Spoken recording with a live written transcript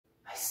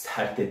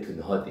started to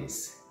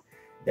notice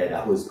that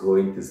I was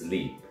going to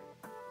sleep,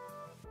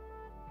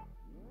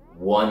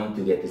 wanting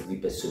to get to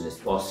sleep as soon as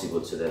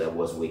possible so that I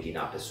was waking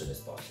up as soon as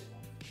possible.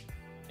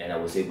 And I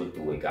was able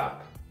to wake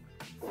up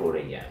 4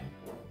 a.m.,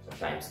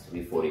 sometimes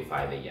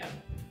 3:45 a.m.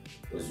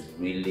 It was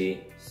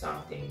really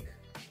something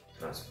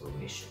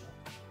transformational.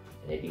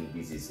 And I think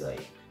this is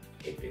like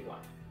everyone.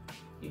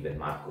 Even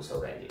Marcus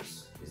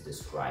Aurelius is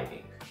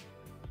describing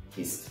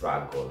his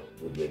struggle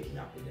with waking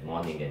up in the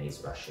morning and his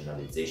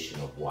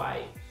rationalization of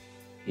why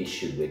he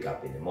should wake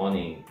up in the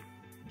morning,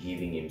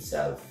 giving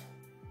himself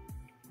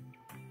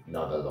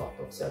not a lot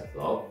of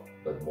self-love,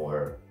 but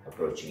more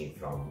approaching it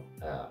from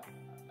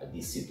a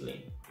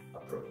discipline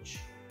approach.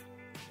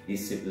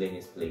 Discipline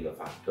is playing a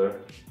factor,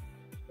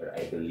 but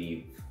I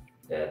believe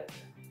that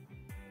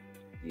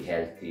the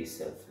healthy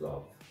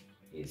self-love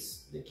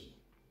is the key.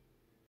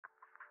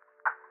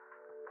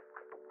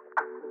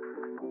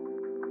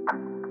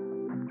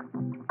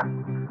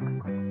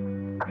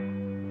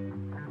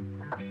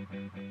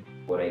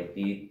 What I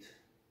did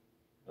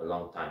a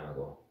long time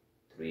ago,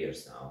 3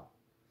 years now,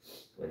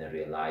 when I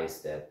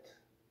realized that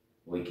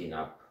waking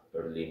up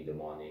early in the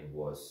morning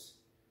was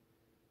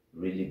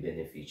really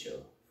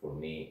beneficial for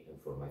me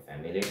and for my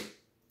family,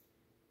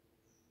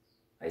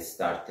 I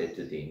started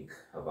to think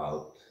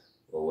about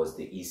what was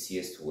the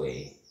easiest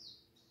way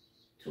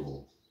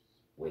to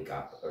wake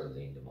up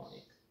early in the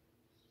morning.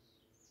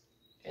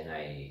 And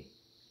I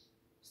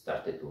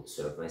started to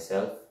observe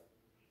myself,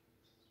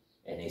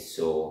 and I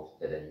saw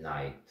that at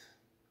night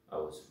I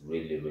was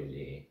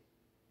really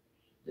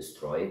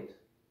destroyed,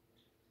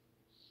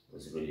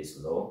 was really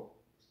slow,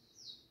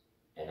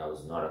 and I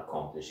was not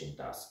accomplishing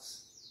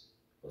tasks.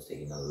 I was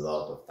taking a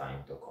lot of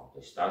time to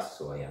accomplish tasks,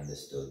 so I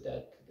understood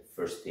that the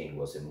first thing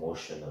was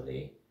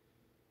emotionally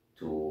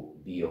to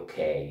be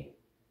okay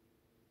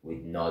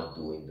with not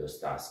doing those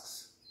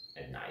tasks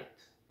at night.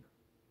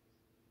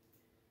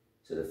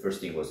 So the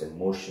first thing was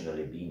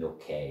emotionally being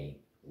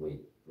okay with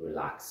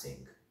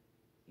relaxing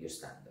your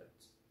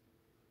standards.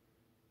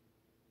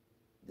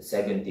 The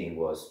second thing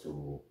was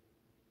to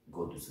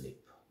go to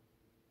sleep.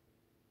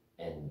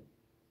 And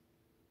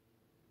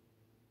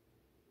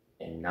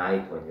at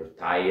night, when you're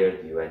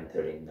tired, you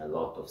enter in a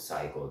lot of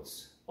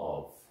cycles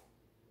of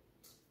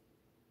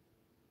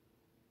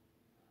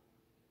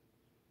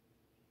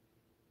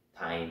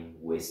time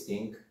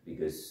wasting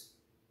because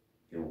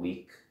you're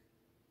weak,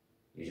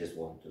 you just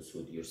want to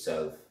soothe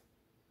yourself,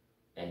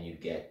 and you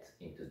get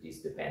into these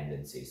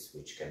dependencies,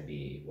 which can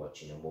be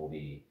watching a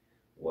movie,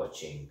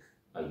 watching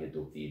a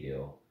YouTube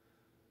video,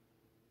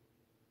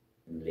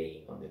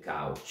 laying on the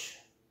couch,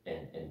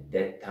 and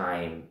that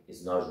time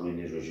is not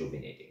really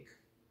rejuvenating.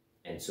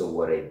 And so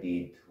what I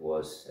did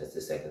was, as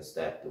the second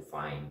step, to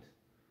find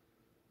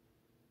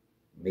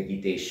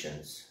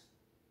meditations,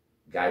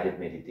 guided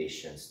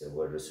meditations that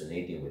were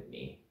resonating with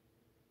me,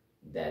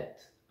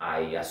 that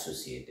I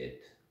associated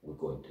with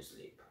going to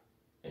sleep.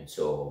 And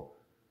so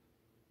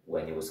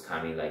when it was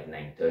coming like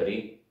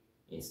 9:30,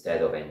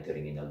 instead of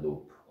entering in a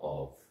loop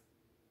of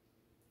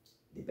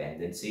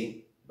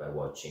dependency by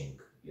watching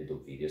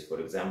YouTube videos, for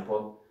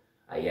example,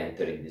 I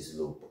entered in this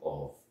loop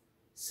of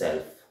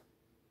self-love,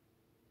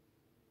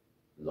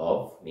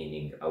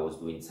 meaning I was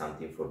doing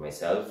something for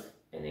myself,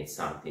 and it's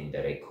something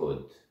that I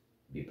could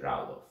be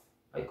proud of.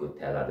 I could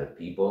tell other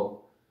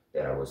people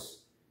that I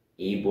was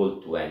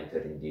able to enter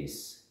in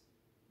these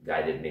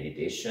guided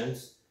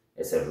meditations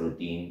as a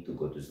routine to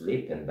go to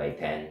sleep, and by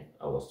 10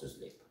 I was to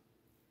sleep.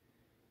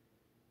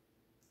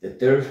 The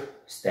third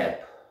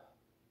step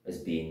has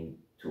been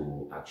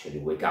to actually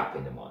wake up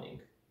in the morning.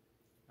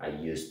 I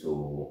used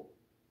to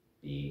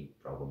be,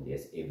 probably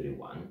as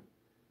everyone,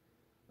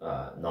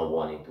 not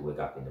wanting to wake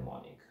up in the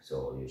morning.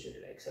 So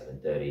usually like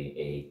 7:30,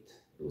 8,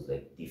 it was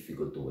like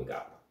difficult to wake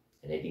up.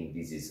 And I think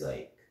this is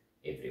like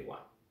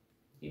everyone.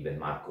 Even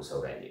Marcus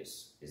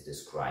Aurelius is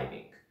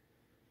describing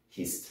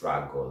his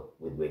struggle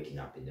with waking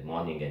up in the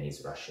morning and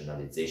his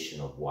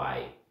rationalization of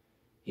why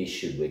he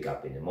should wake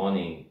up in the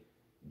morning,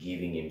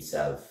 giving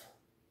himself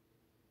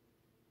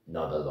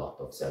not a lot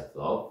of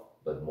self-love,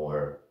 but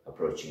more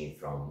approaching it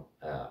from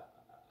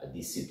a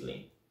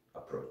discipline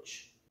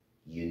approach.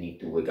 You need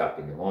to wake up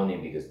in the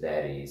morning because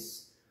that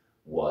is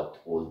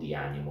what all the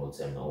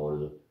animals and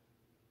all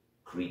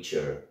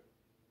creatures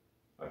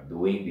are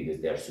doing,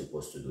 because they are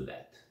supposed to do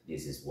that.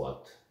 This is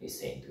what he's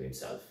saying to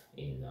himself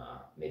in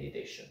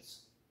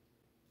meditations.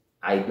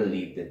 I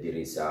believe that there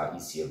is an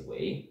easier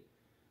way,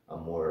 a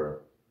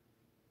more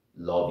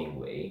loving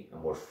way, a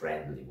more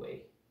friendly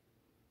way.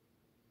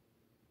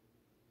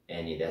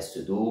 And it has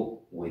to do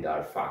with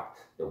our fact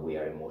that we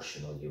are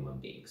emotional human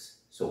beings.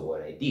 So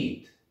what I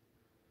did,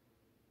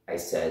 I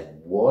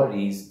said, I'm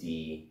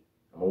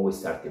always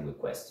starting with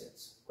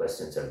questions.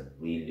 Questions are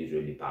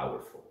really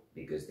powerful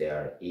because they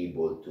are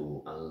able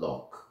to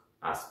unlock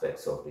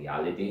aspects of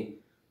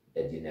reality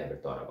that you never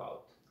thought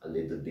about. A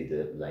little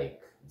bit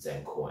like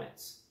Zen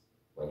koans.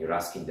 When you're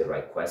asking the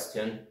right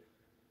question,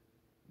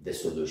 the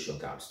solution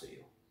comes to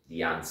you.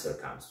 The answer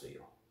comes to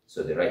you.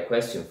 So the right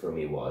question for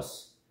me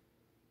was,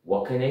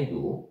 what can I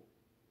do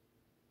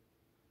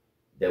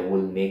that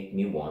will make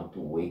me want to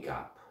wake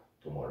up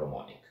tomorrow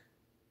morning?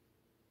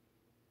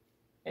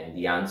 And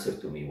the answer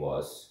to me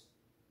was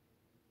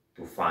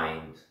to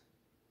find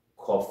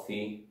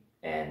coffee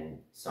and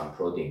some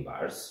protein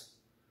bars,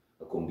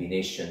 a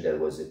combination that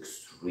was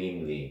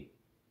extremely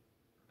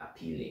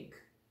appealing.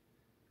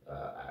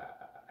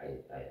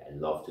 I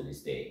love to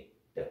this day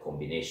the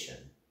combination,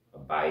 a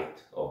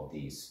bite of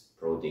this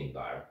protein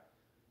bar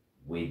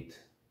with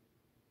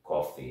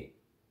coffee,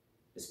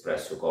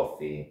 espresso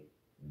coffee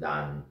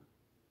done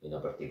in a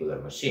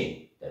particular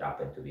machine that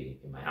happened to be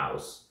in my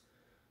house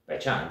by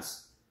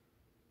chance.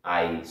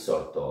 I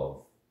sort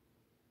of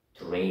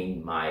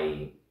trained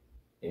my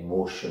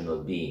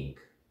emotional being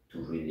to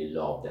really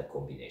love that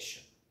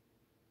combination.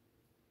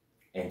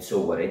 And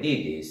so what I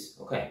did is,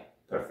 okay,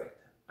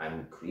 perfect.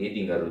 I'm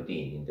creating a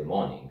routine in the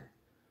morning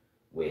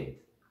with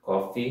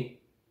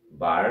coffee,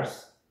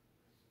 bars,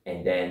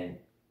 and then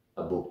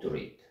a book to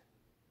read.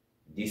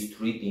 These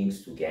three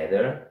things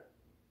together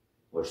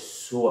were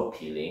so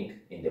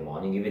appealing in the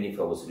morning, even if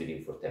I was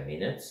reading for 10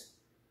 minutes,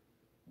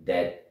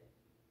 that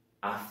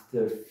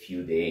after a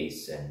few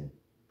days, and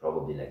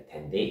probably like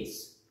 10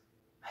 days,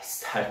 I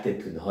started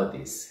to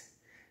notice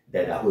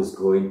that I was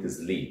going to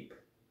sleep,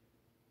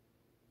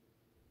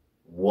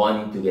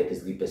 wanting to get to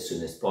sleep as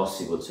soon as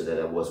possible so that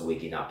I was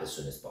waking up as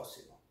soon as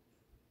possible.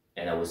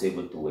 And I was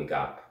able to wake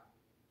up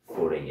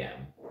 4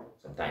 a.m.,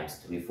 sometimes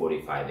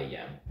 3:45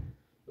 a.m.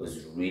 It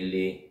was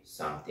really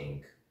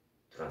something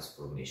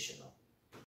transformational.